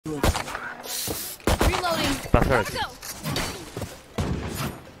তাছাড়া আছে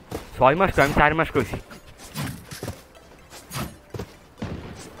 6 মাস আমি 4 মাস কইছি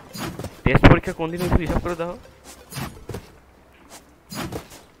টেস্ট পরীক্ষা কোন দিন হইছিল হিসাব করে দাও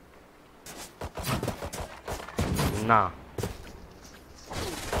না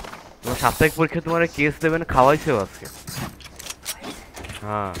তোমার সাপ্তাহিক পরীক্ষা তোমার কেস দেবেন খাওয়াইছেও আজকে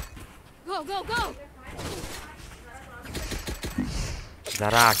হ্যাঁ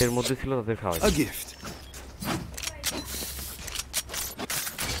যারা 8 এর মধ্যে ছিল তাদের খাওয়াইছে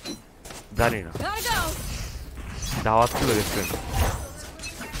জানি না দাওয়াত ছিল রেস্টুরেন্ট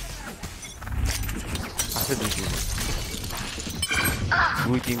আছে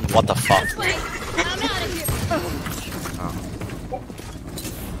দুই তিন What the fuck?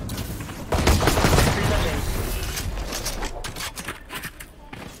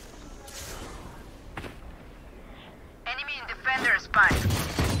 Enemy in defender spotted.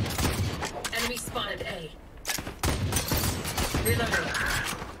 Enemy spotted A. Reloading.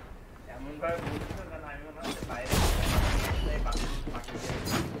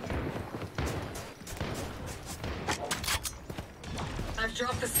 I've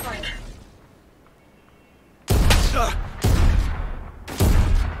dropped the spike.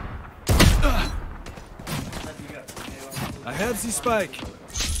 I have the spike.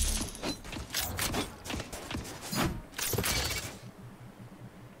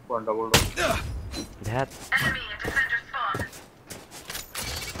 That. Enemy in defender spawn.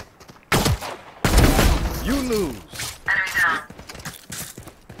 You lose. Enemy down.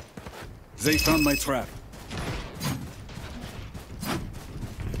 They found my trap.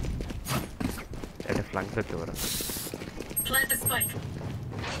 Flank the door. Plant the spike.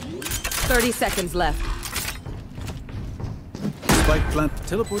 30 seconds left. Spike plant.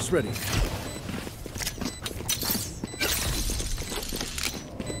 Teleport's ready.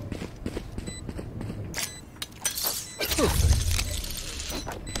 Perfect.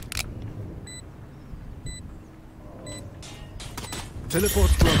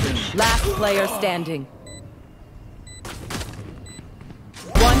 Teleport plugged in. Last player standing.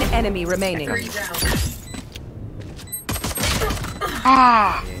 One enemy remaining. 3 down.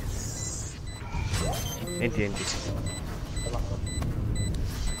 Yes. NT.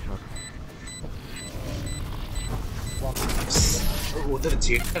 ওদের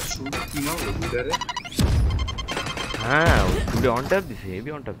জেটটা shoot কি না ওটারে হ্যাঁ পুরো on tap দিছে heavy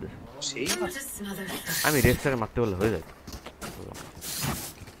on tap দিছে সেই আমি রেস্টারে মারতে বললে হয়ে যায়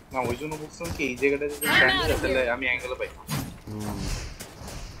না ওই জন্য বলছিলাম কি এই জায়গাটা যদি স্ট্যান্ড তাহলে আমি অ্যাঙ্গেল পাই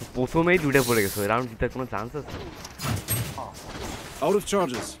প্রথমেই দুটো পড়ে গেছে রাউন্ড জিতার কোনো চান্স আছে Out of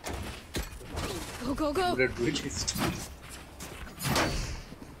charges. Go.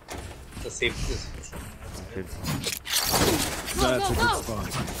 The safe is. That's a good spot.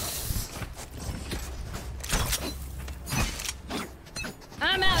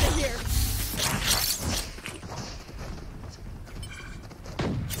 I'm out of here.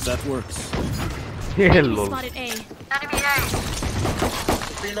 That works. Hello. Spotted A. Enemy A.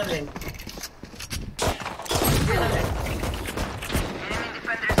 Reloading.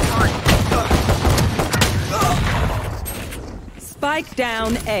 Spike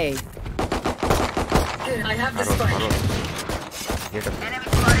down A. Good, I have the spike. Enemy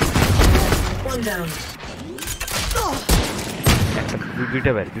spotted. One down.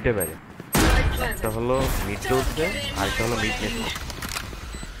 দুইটা বাইরে একটা হলো mid ডোরতে আর একটা হলো mid net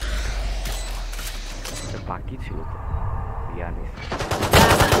বাকি ছিল তো Yannis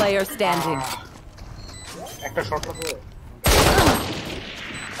Last player standing. একটা শট লাগবে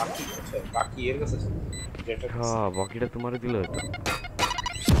বাকি এর কাছে যেটা হ্যাঁ বাকিটা তোমারে দিল হয়তো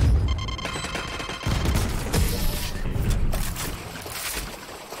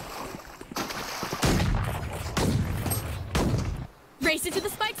Race it to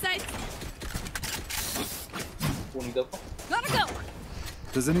the spike site. Gotta go.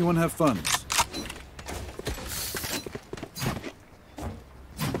 Does anyone have funds?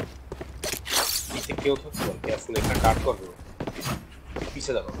 কেউ থাকতে পারে কেয়ারফুল এখানে কাট করবে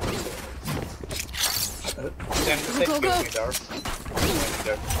পিছে যাবো Go.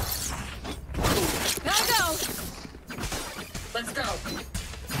 Gotta go. Let's go.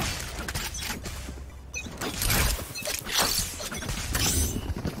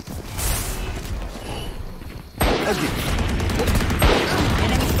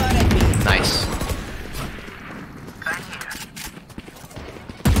 Nice.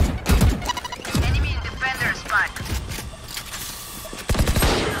 Enemy in defender spot.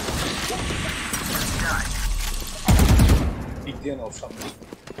 Big deal of something.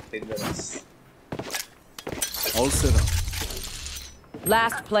 Dangerous. All set up.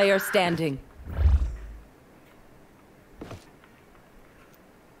 Last player standing.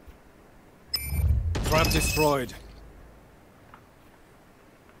 Trap destroyed.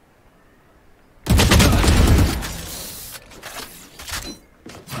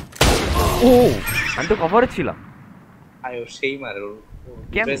 Oh, আমি তো কভারে ছিলাম। আয়ো সেই মারে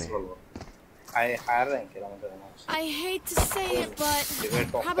কেমনে? বেস্ট বলবো। হায়ার র্যাঙ্কের আমাদের match. I hate to say it, but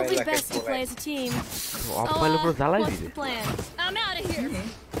probably best to play as a team. Of পাইলে পুরো জ্বালাই What's দিবে। the plan? I'm out of here.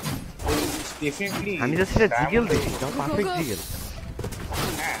 Definitely আমি জাস্ট সেটা জিগেল দিছি, তাও পারফেক্ট জিগেল।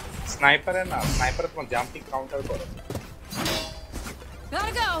 হ্যাঁ স্নাইপারে না, স্নাইপারে তোমার জাম্পিং কাউন্টার করে।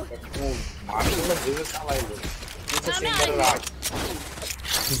 Gotta go. মারগুলো যেভাবে চালাইলো I'm out of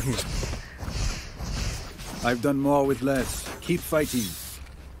here. I've done more with less. Keep fighting.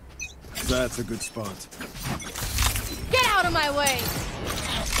 That's a good spot. Get out of my way.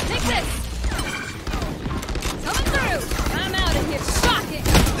 Take this. Coming through. I'm out of here. Shocking.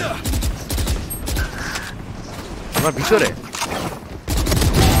 আমার ভিতরে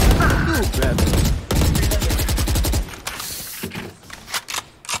Too bad.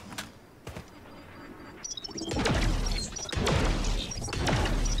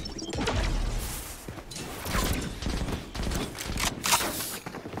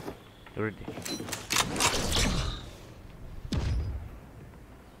 Ready.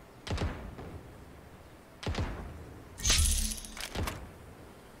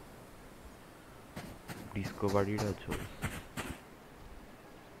 ডিসকভারিটা চল।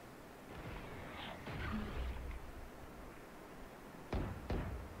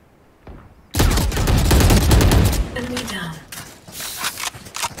 Enemy down.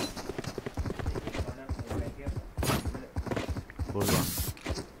 বললাম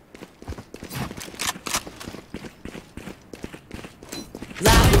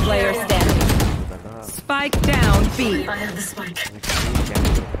Last player standing. Spike down B. I have the spike.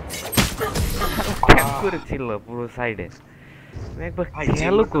 Camp করেছিল পুরো সাইডে। আমি একবার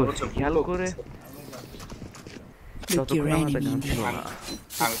খেয়ালও করছি, খেয়াল করে ততক্ষণ আমাদের গান ছিল না।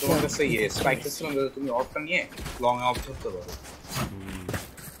 আমি তোমার কাছে স্পাইক ছিলাম যাতে তুমি অফটা নিয়ে লং অফ ধরতে পারো।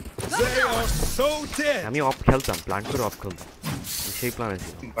 They are so dead. আমি অফ খেলতাম, প্ল্যান করে অফ খেলতাম, সেই প্ল্যানে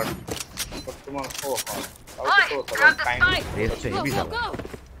ছিল। বাট তোমার Oi, grab the spike. রেসটা Go, heavy go, জ্বালা। go.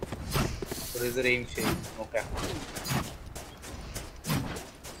 রেজের এইম সেই ওকে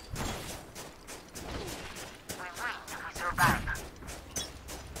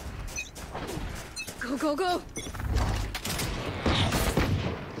Go, go, go.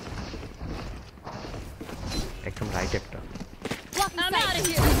 একদম রাইট একটা। I'm out of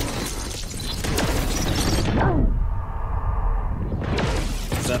here.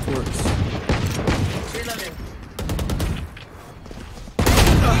 That works. Reloading.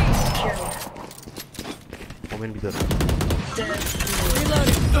 Women ভিতরে। Dead.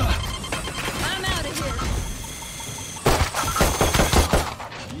 Reloading. I'm out of here.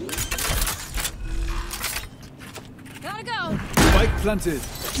 Gotta go. Spike planted.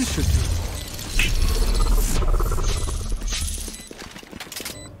 This should do.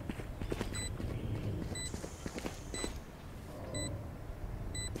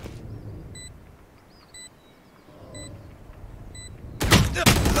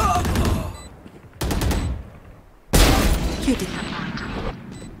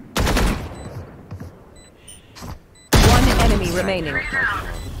 One enemy remaining.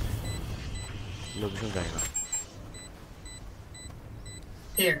 Location যায় না।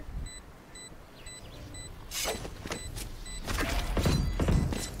 Here.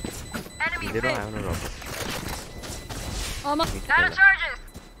 এদেরও আয়নের রব। Almost. Out of charges.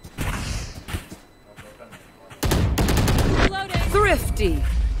 Reloading. Thrifty.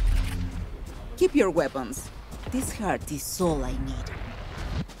 Keep your weapons. This heart is all I need.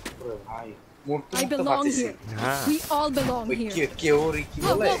 ওরে ভাই মূর্তি I belong here. হ্যাঁ We all belong ওই here. কেওরি কি Go,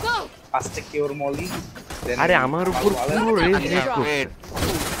 বলে go, go. ফার্স্টে কেওর মলি আরে আমার উপর পুরো রেস রেস করছে।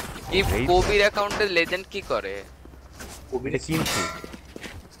 ইফ কবির অ্যাকাউন্টে লেজেন্ড কি করে? এটা কিনছি।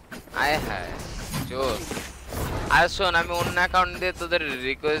 আয় হায় জোস। আর শোন আমি অন্য অ্যাকাউন্ট দিয়ে তোদের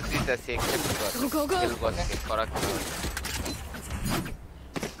রিকোয়েস্ট দিতেছি অ্যাকসেপ্ট কর। Go, go, go. খেল বসকে করা কি?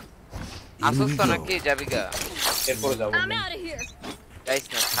 আসুস তো নাকি যাবি গা? এরপর যাবো I'm out of here. যাইস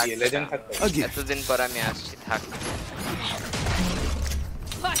না থাক। লেজেন্ড থাকতে Again. এতদিন পর আমি আসছি থাক।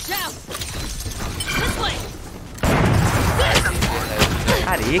 Watch out. This way.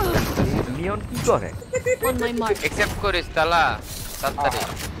 আরে লিওন কি করে? On my mark. অ্যাকসেপ্ট করিস তালা তাড়াতাড়ি।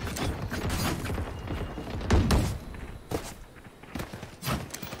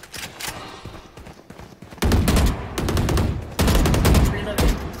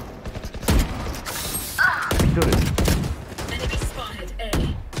 Reloading. ভিতরে Enemy spotted. A.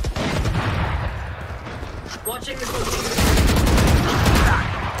 Watching the booty.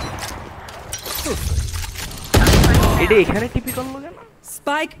 এটা এখানে টিপি করলো কেন?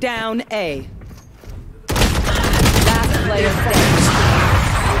 Spike down A. Last player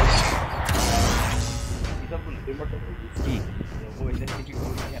standing.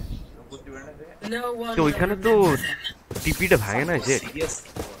 No one. তো ওইখানে তো টিপিটা ভাঙে না যে সিরিয়াস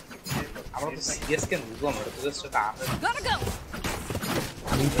আমরা তো সিরিয়াস কেন বুঝলাম এটা তো জাস্ট একটা Gotta go.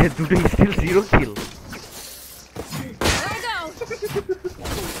 নিচে দুটো still 0 kill Gotta go.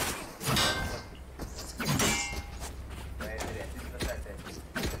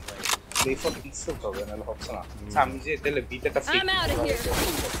 Play for pixel হবে না হচ্ছে না আমি যে তাহলে বিটাটা fit I'm out of here.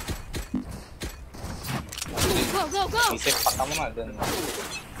 Go, go, go. বিসে পাকামো না দেন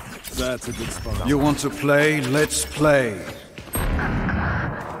That's a good spot. You want to play? Let's play.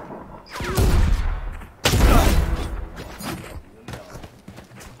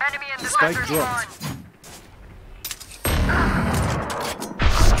 Enemy in the Spike dropped.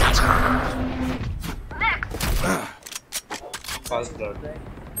 First blood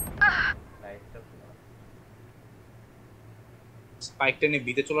স্পাইকটা নিয়ে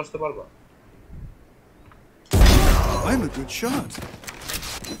বিতে চলে আসতে পারবা I'm a good shot.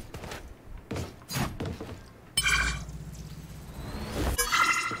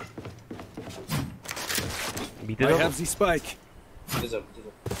 বিতে I দাও have the spike. বিতে যাও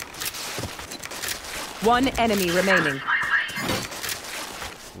One enemy remaining.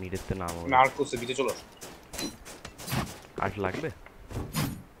 মিডেতে নাম আমি আর কোসে বিতে চলে আসো আট লাগবে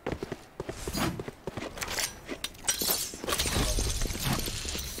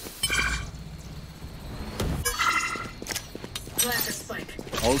Plant a spike.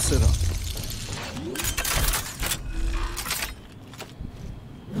 All set up.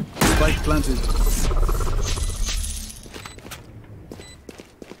 Spike planted.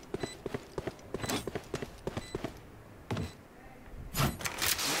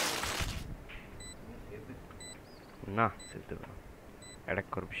 না চলতে পারো অ্যাটাক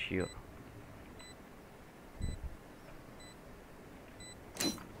করব শিওর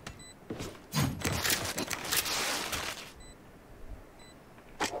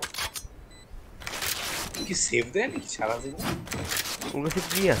কি সেভ দেন কি সারা দিন ওর কাছে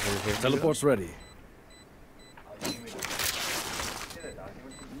কি আছে Teleport's ready.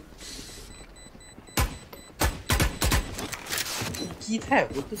 কি থাকে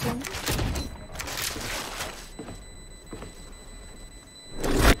বলতে চান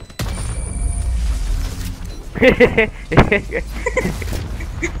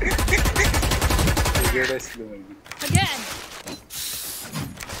গেড়া ছিল মেবি Again.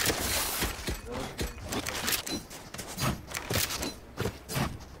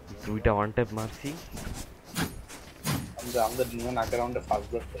 দুইটা ওয়ান ট্যাপ মারছি আমরা নিয়ে নাকের রাউন্ডে ফার্স্ট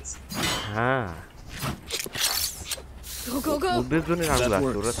ব্লাড পাইছি হ্যাঁ Go, go, go. ওদের জন্য রাউন্ড That লাগতো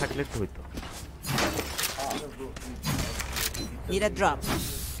works. ওরা থাকলে তো হইতো Need a drop.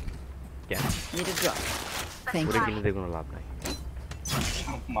 কেন Need a drop. Thank ওরে you. কিনে দিয়ে কোনো লাভ নাই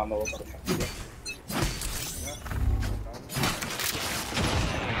মানবতার থাকবে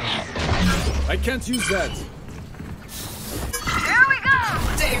I can't use that. Here we go.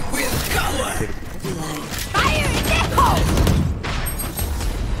 Fire in the hole.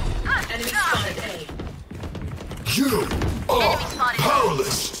 Enemy spotted A. You are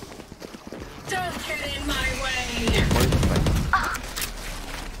powerless. Don't get in my way.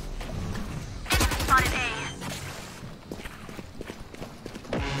 Spotted A.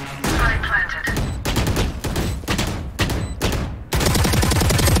 Spike planted.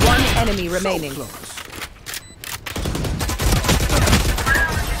 One enemy remaining.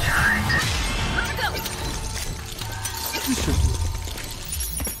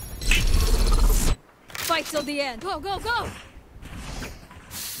 Fight till the end. Go, go, go.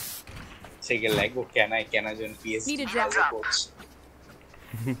 Take a leg. Can I join PS? Need a drop. Coach.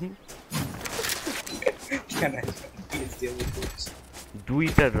 Can I join PS coach?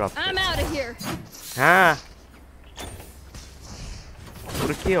 দুইটা drop I'm out of here. হ্যাঁ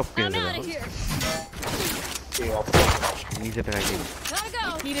ওরে কে of করে I'm দেবে out of here. Okay, off. নিজে টাকা দিন Gotta go.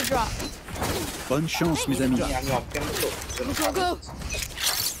 Need a drop. Bonne chance, mes amis. আমি off কেন তো? Go, go.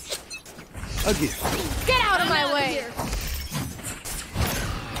 A gift. Get out of my way.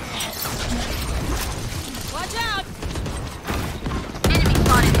 Watch out. Enemy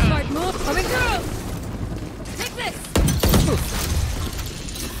spotted A. Smart move. Coming through. Take this.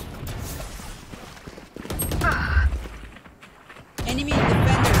 Enemy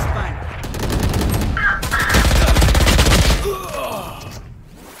defender spawn.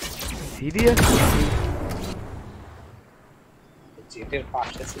 Seriously জেটের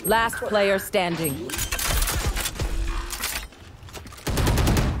পাশে ছিল Last player standing.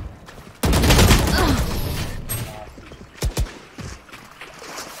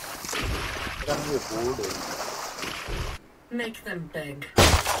 Make them beg.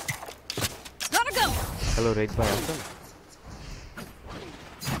 Gotta go. Hello, Raze bhai, aছো?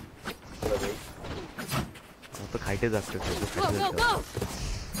 ও তো খাইতে যাচ্ছে, তো Go, খাইতে go, যাচ্ছে। go.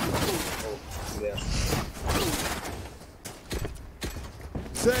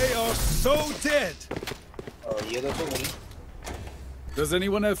 They are so dead. Does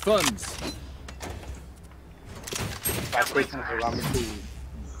anyone have funds?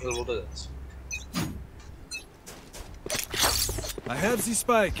 I have the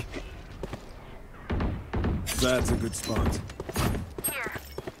spike. That's a good spot. Here.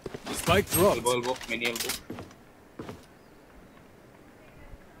 Spike dropped. Elbow, mini elbow.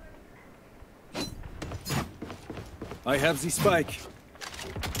 I have the spike.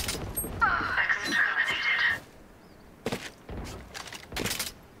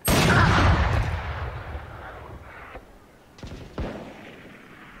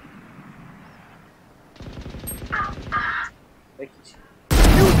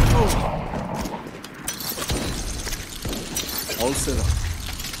 All set up.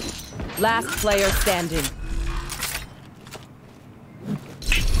 Last player standing.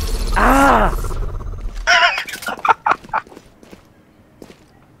 Ah!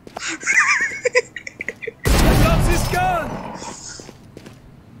 I got this gun.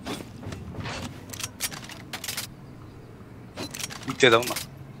 উঠতে দাও না,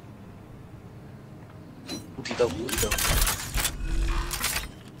 উঠি দাও।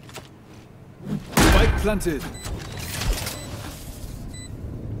 Spike planted.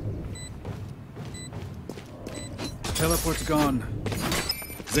 Teleport's gone.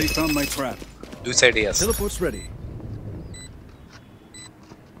 They found my trap. দুই সাইডে আছে। Teleport's ready.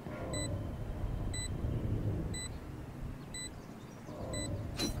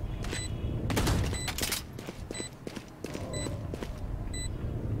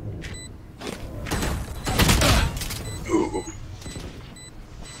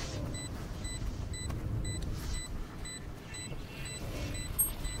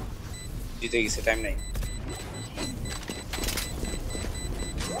 জিতে গেছে, টাইম নাই।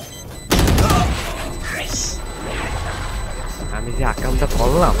 আমি যে আকামটা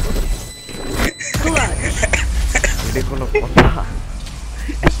করলাম, এটা কোনো কথা?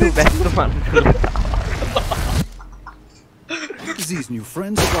 এত ব্যস্ত মানুষ হলে These new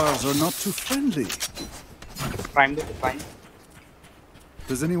friends of ours are not too friendly. Prime the prime.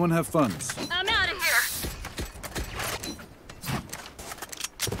 Does anyone have funds? I'm out of here.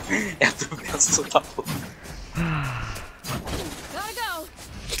 এত ব্যস্ত থাকো। Gotta go.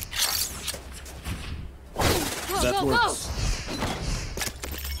 Go, That go, go. works.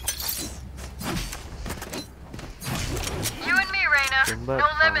 You and me, Reyna. Remember, No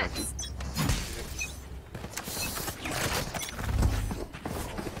limits.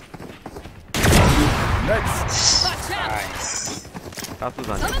 Next. Watch out. Nice. তা তো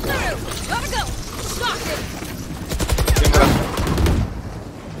জানি। Coming through. Gotta go. Shock it.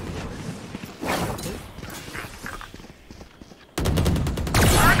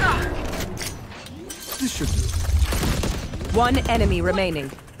 This should do. One enemy remaining.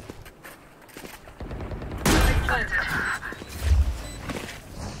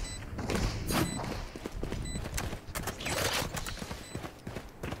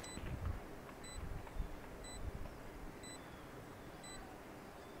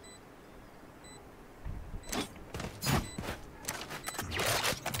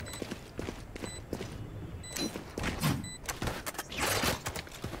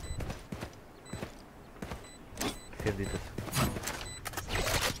 সে দিতেছে।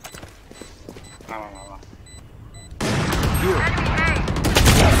 Here.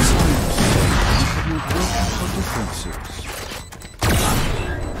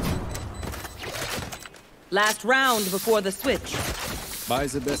 Last round before the switch. Buy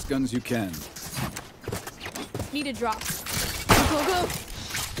the best guns you can. Need a drop. Go, go.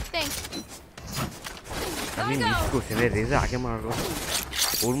 Thanks. আমি Gotta miss go. করছি রে, রেজে আগে মারার কথা।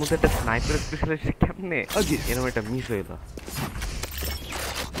 ওর মধ্যে একটা sniper specialist কেমনে এরকম একটা মিস হইলো?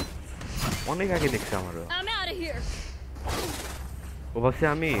 অনেক আগে দেখছি আমারও। I'm out of here. ও ভাবছে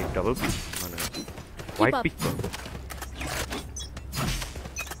আমি ডাবল পিক মানে হোয়াইট up. পিক করবো।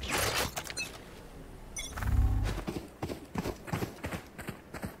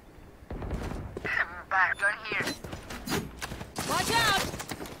 Back, gun here. Watch out.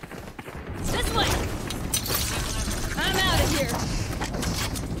 This way. I'm out of here.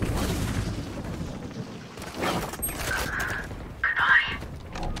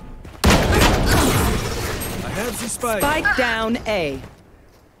 I have the spike. Spike down A.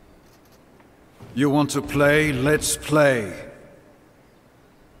 You want to play? Let's play.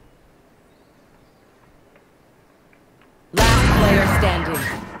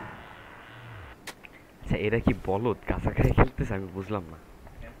 এরা কি বলদ কাঁচা খায় খেলতেছে আমি বুঝলাম না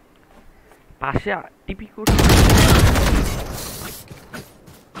পাশে টিপি করছে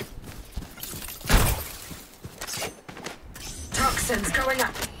Toxins going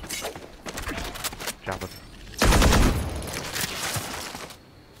up. চাপা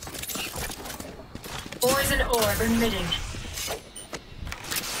Poison orb emitting.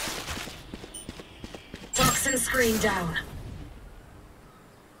 Toxin screen down.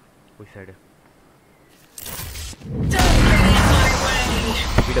 ওই সাইডে Don't get in my way.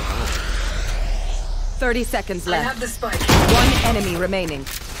 টিপিটা ভাঙো 30 seconds I left. have the spike. One enemy remaining.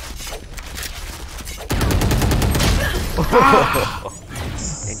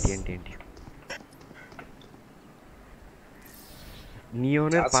 Anti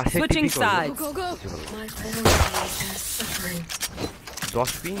নিয়নের পাশে Switching টিপি করবে sides. Go, go. My family is suffering.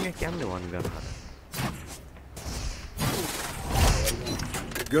 10 ping এ কেমনে one গান হারা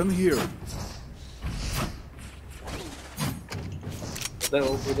Gun here.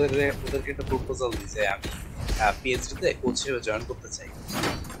 ওদেরকে একটা প্রপোজাল দিয়েছে আমি পিএইচডি তে কোচ হিসেবে জয়েন করতে চাই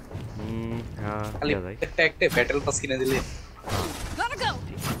হ্যাঁ খালি একটা ব্যাটল পাস কিনে দিলে Gotta go.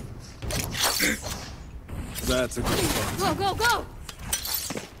 That's a good one. Go, go, go.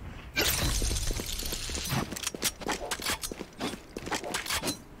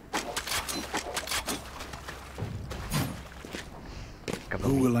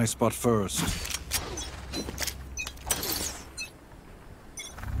 Who will I spot first?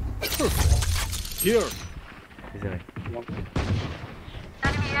 Here. is it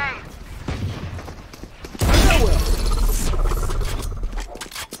Enemy A.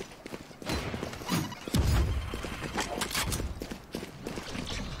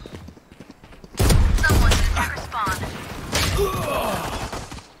 Someone didn't check respawn.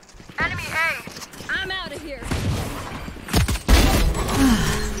 Enemy A. I'm out of here.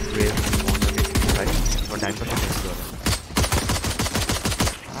 Raze 185 9%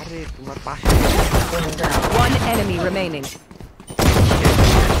 আরে তোমার পাশে One enemy remaining.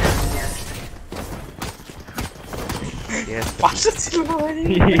 yes পাশে ছিল না ভাই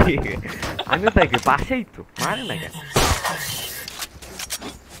আমি তাই কি পাশেই তো মারে না কেন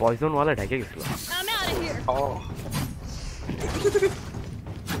পয়জন ওয়ালা ঢেকে গেছিল I'm out of here.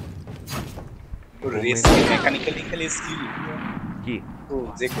 Race mechanically খালি স্কিল কি তো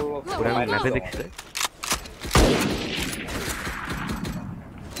যে কেউ পুরো আমি ম্যাপে দেখছি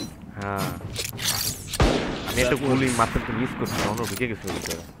হ্যাঁ আমি একটা গুলি মাত্র তো মিস করছি অন্য ঢুকে গেছিল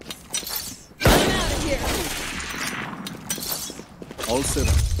ভিতরে I'm out of here. All set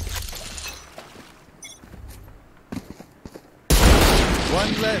up.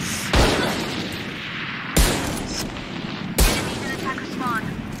 One less. Didn't attack respawn.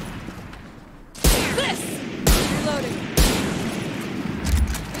 This. Reloading.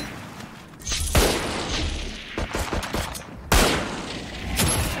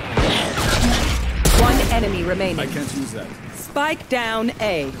 One enemy I remaining. can't use that. Spike down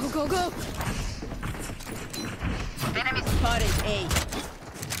A. Go, go, go. Enemy Spotted A.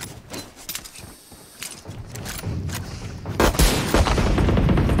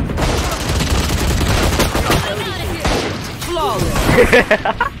 I'm out of here. Flawless.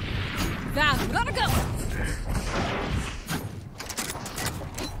 Val, gotta go.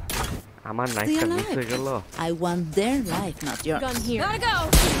 আমার Stay নাইটটা miss alive. হয়ে গেল I want their life, not yours. Gun here. Gotta go.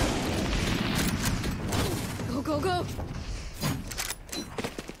 Go, go, go.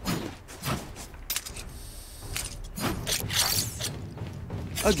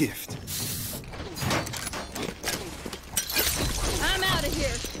 A gift. I'm out of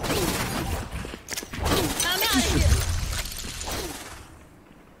here. I'm out of here.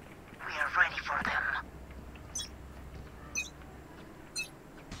 We are ready for them.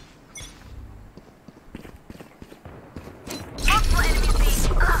 Multiple enemy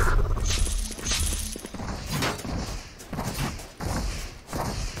B.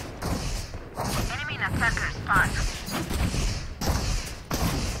 Enemy in attacker spot.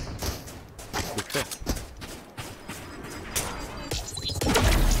 বুঝছে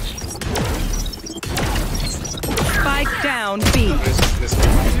Spike down B.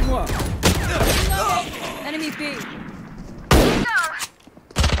 Dis-moi. Enemy B. Go!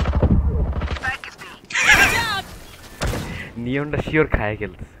 Back is B. Good job. নিয়নটা sure খায়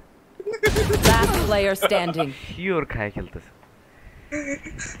খেলতেছে Last player standing. Sure খায় খেলতেছে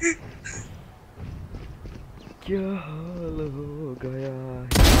क्या हाल हो गया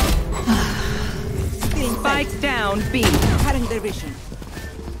Spike down B. Cutting their vision.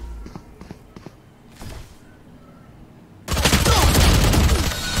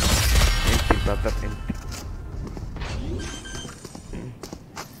 empty brother empty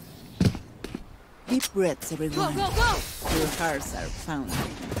Deep breaths, everyone. Go, go, go! Your hearts are pounding.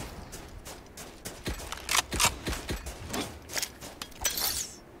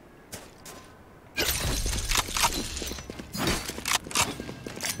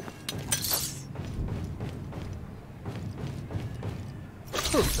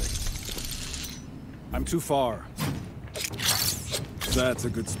 Perfect. I'm too far. That's a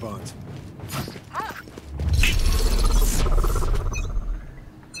good spot.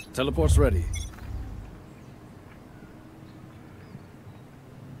 Teleport's ready.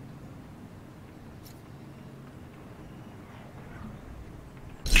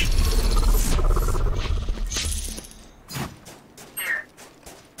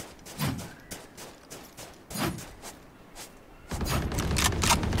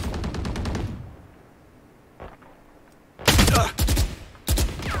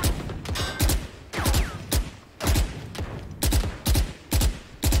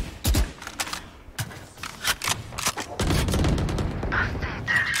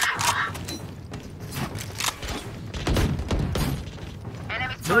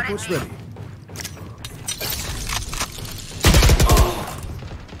 Teleport's ready.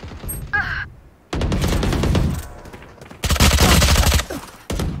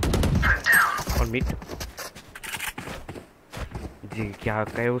 On mid. जी क्या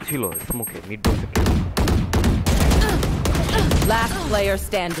वो छिलो smoke mid door से Last player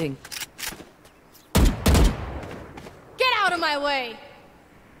standing. Get out of my way!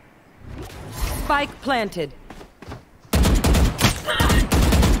 Spike planted.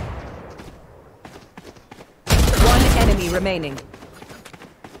 One enemy remaining.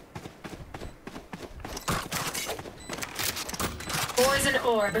 Poison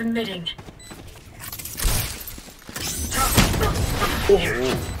orb emitting.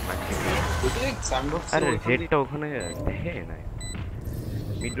 अरे jet तो ओखने है ना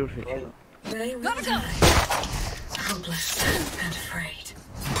mid door से They will die. Hopeless and afraid.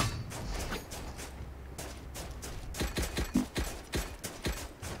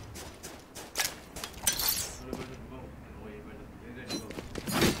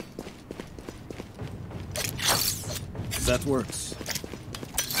 That works.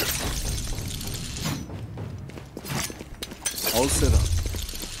 All set up.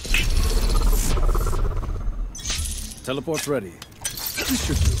 Teleport's ready. This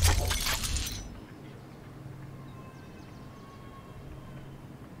should do.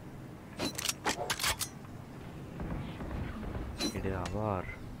 এটা আবার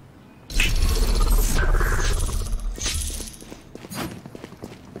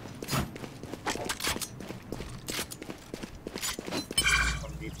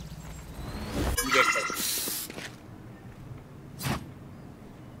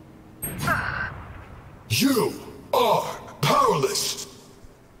You are powerless.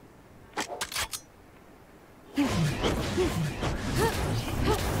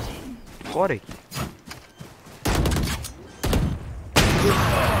 করে কি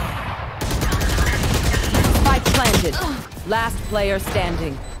Spike planted. Last player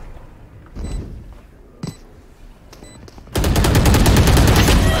standing.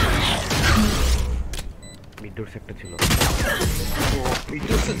 Mid ডোর sector ছিল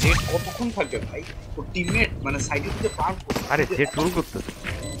ভিডিওতে জেট কতক্ষণ থাকবে ভাই ওর টিমমেট মানে সাইডে থেকে পার করে আরে জেট রোল করতেছে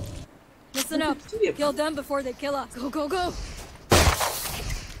Listen up. Kill them before they kill us. Go, go, go!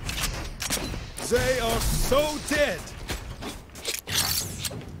 They are so dead.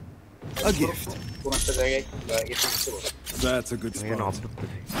 A gift. কোন একটা জায়গায় এটা দিতে পারো That's a good এখানে অফ spot.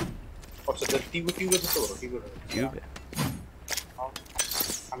 করতেছি আচ্ছা টিউবে দিতে পারো টিউবে টিউবে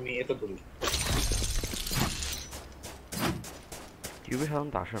আমি এটা করি টিউবে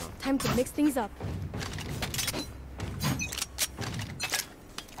সাধারণত আসে না Time to mix things up.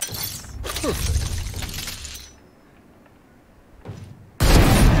 Perfect.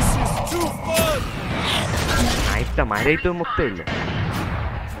 This is too fun. নাইফটা মাইরেই তো মুক্ত হইলো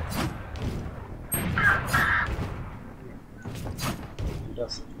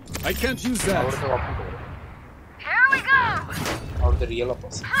I can't use that. আবার তো অপশন করো Here we go! Are the real of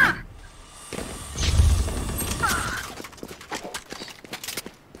আছে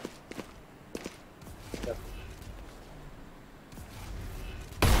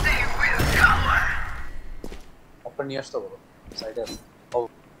অপশন নিয়ে আসতে বলো সাইডে আছে ও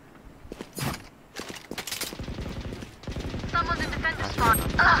Someone's in defender spawn.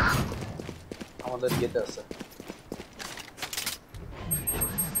 আমাদের ইয়েতে আছে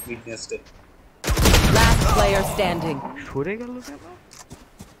মিড নেস্টে Last player standing. সরে গেল কেন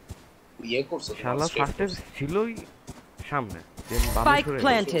ইয়ে করছে শালা ফার্স্টে ছিলই সামনে দেন বামে Spike সরে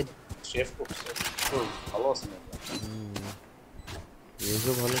planted. শেফ করছে তো ভালো আছে না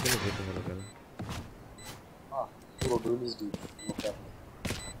এজো ভালো করে যেতে ভালো করে bro, do this deep. No cap.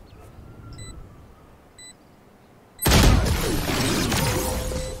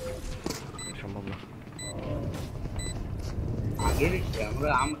 সম্ভব না আগে দেখি আমরা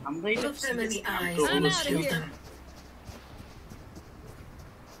এটা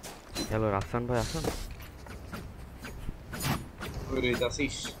হ্যালো রাফসান ভাই আসুন ওই রেজ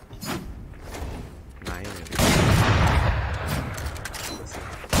আসিস নাই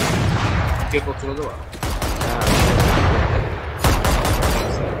কে করছিল তো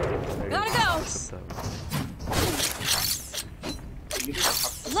Gotta go.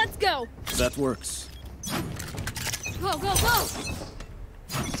 Let's go. That works. Go, go, go.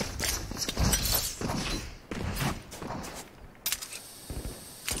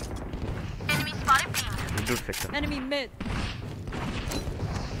 Enemy spotted B. Indoor section Enemy mid.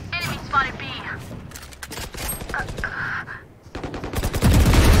 Enemy spotted B.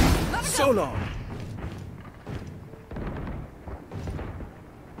 So long.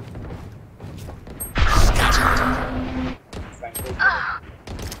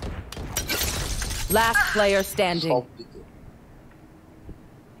 Last player standing. সব দিকে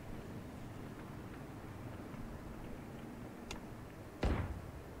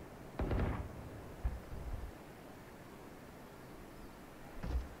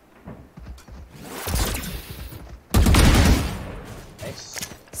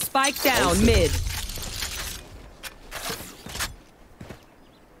Spike down mid.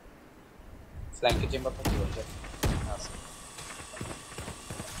 ফ্ল্যাঙ্কে চেম্বার করতে বলছে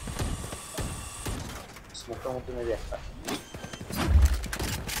স্মোকটার মধ্যে মেবি একটা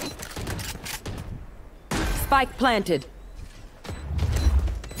Spike planted.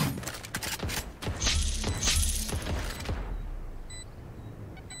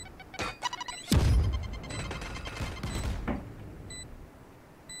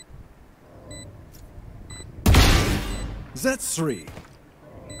 That's 3.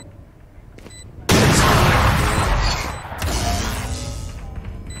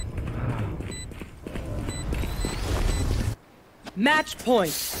 Match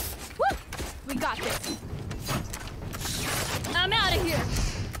point. Woo! We got this. I'm out of here.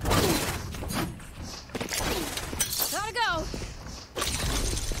 Gotta go.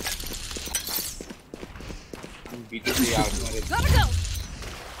 ভিডিওতে out মারে Gotta go.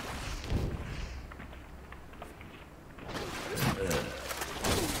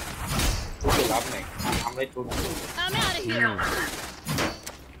 ওকে লাভ নাই আমরাই তো I'm out of here.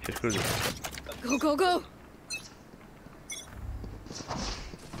 শেষ করে দিই Go, go, go.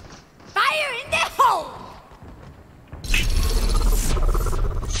 Fire in the hole.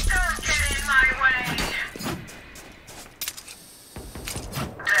 Don't get in my way.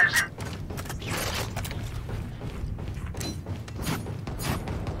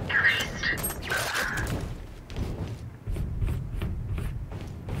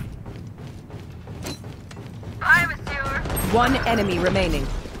 I was sewer. One enemy remaining.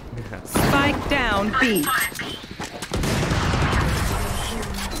 Spike down B.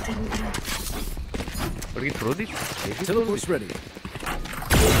 ওর কি throw this Teleport's ready.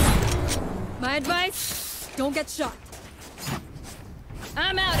 My advice, don't get shot.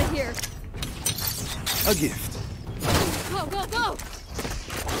 I'm out of here. A gift. Go, go, go.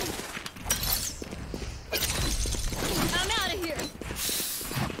 I'm out of here.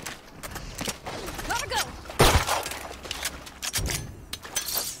 Gotta go.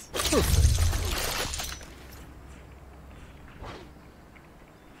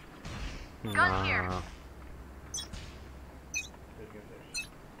 Gun here.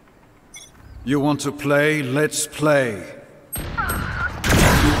 You want to play? Let's play.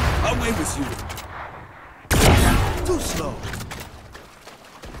 Away with you. Too slow.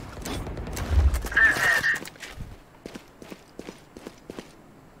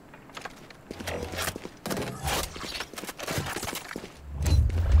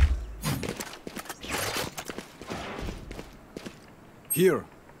 Here.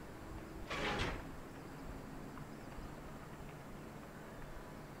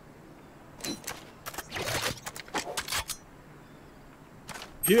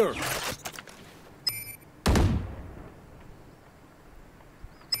 Here.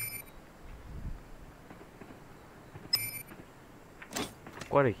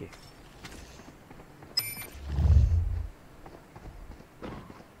 করে কি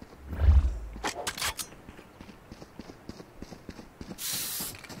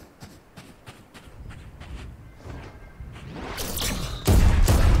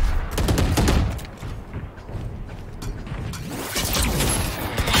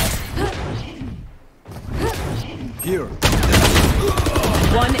Here.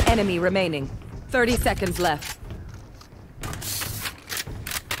 One enemy remaining. 30 seconds left.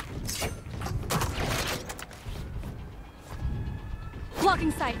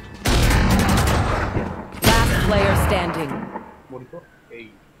 Blocking sight. Last player standing. Hey,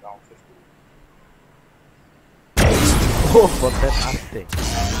 round 50. Oh, what that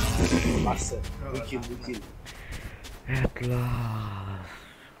Astra. We kill. At last.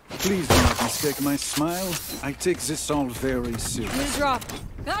 Please do not mistake my smile. I take this all very serious. Need a drop.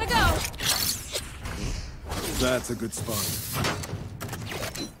 Gotta go. That's a good spot.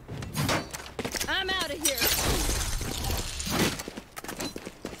 I'm out of here.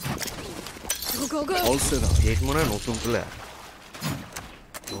 Go, go, go. All set up. Jett mone notun player.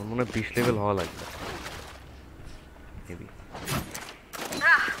 Tomar mone 20 level হওয়া লাগবে। Maybe.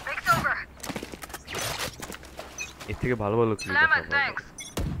 Break's over. এর থেকে ভালো ভালো clip Slammer, আছে thanks.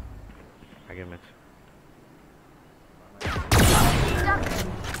 আগের match.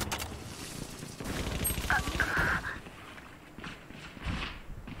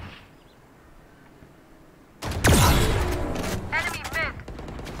 Enemy mid.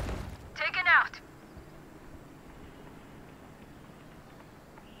 Taken out.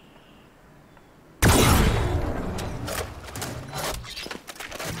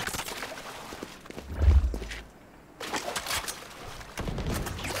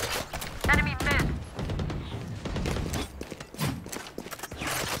 Enemy mid.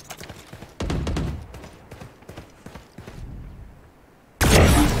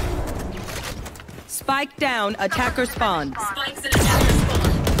 Spike down, attacker spawn. Spikes in attacker spawn.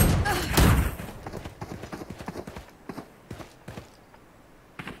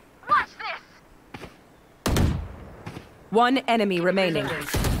 Watch this. One enemy remaining.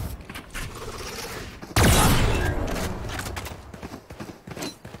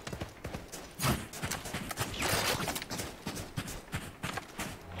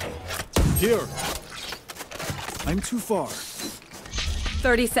 Here. I'm too far.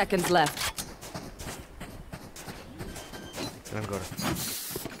 30 seconds left. Run go.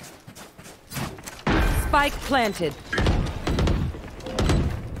 Spike planted.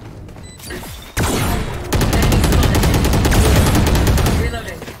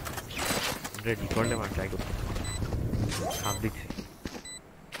 Reloading. Ready করলে মার try করতে। Half দিচ্ছি।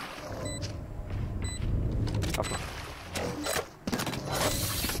 আপা।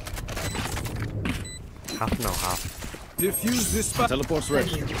 Half now, half. Diffuse this spot. Teleport's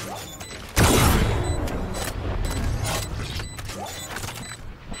ready.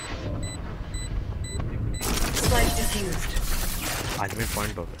 Spike diffused. Ultimate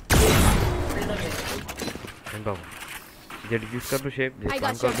point over. Reloading. And baba. যে diffuse করবে সে, যে I point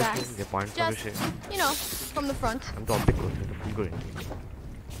got your করবে back. সে, যে পয়েন্ট করবে সে। You know, from the front. আমি তো অপডেট করছি, তো ফুল করে নি।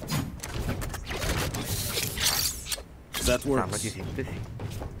 That আমরা works. কি শিখতেছি?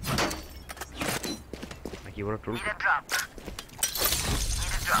 নাকি ওরা troll? Need a drop.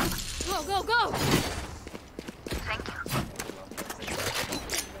 Go, go, go. Thank you.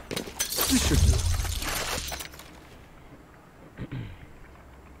 This should do.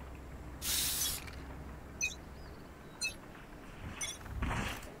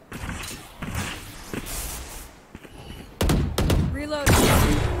 Reloading.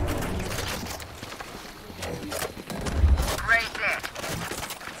 Right there.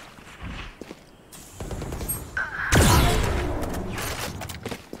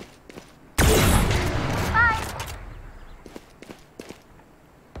 Bye.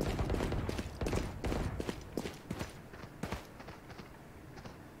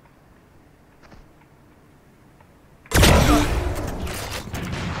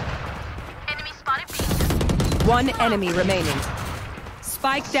 Enemy spotted B. One enemy remaining.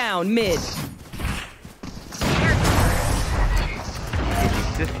 Spike down mid.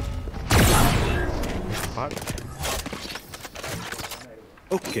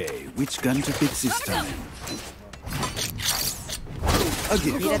 Okay, which gun to pick this time?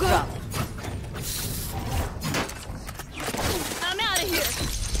 Again. Need a drop. I'm out of here.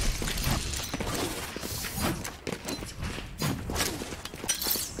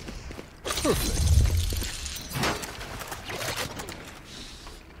 Perfect.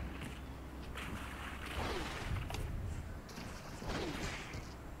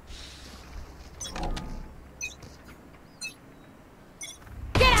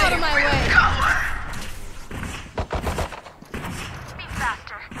 Get out of my way. Be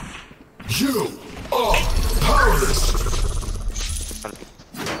faster. You are powerless.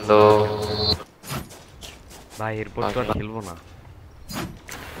 Hello ভাই এরপর তো আর খেলবো না।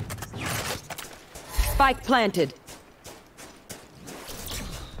 Spike planted.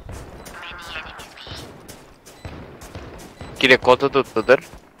 Many enemies B. কিরে কত দূর তোদের?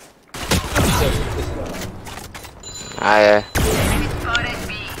 আয় আয়। Enemy spotted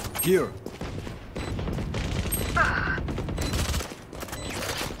B. Here.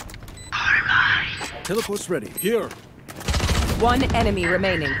 Teleport's ready. Here. One enemy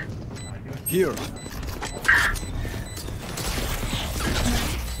remaining. Here.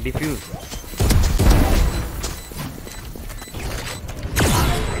 Diffuse.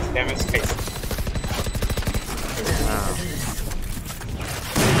 Damn it, Skye.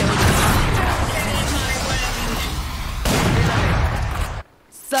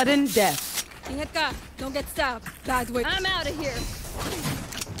 Sudden death. Ingat, don't get stabbed. Bad witch. I'm out of here.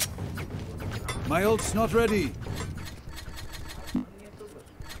 My ult's not ready.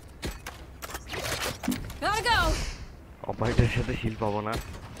 Gotta go. Operator's সাথে shield পাবো না।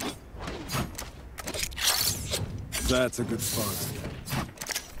 That's a good spot.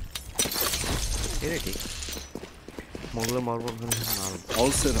 এরে ঠিক। মঙ্গল মারবো না।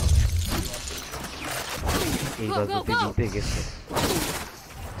 All set up. এই বাজুতে জিতে গেছে।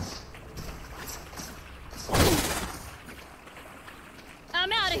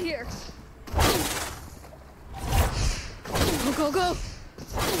 I'm out of here. Go, go, go.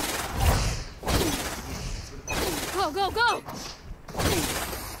 Go, go, go.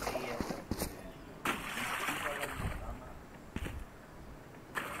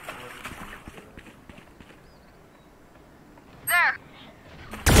 There.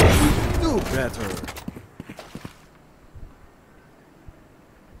 Do better.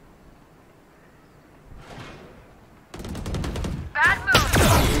 Bad move.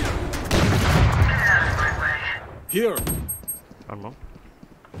 Here. Armor.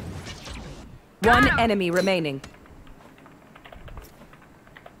 One enemy remaining.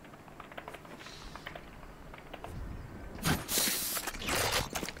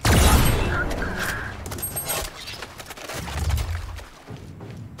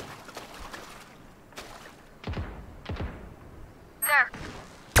 There.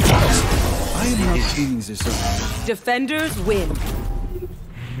 I am not seeing this up. Defenders win.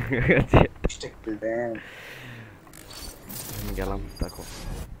 গেলাম দেখো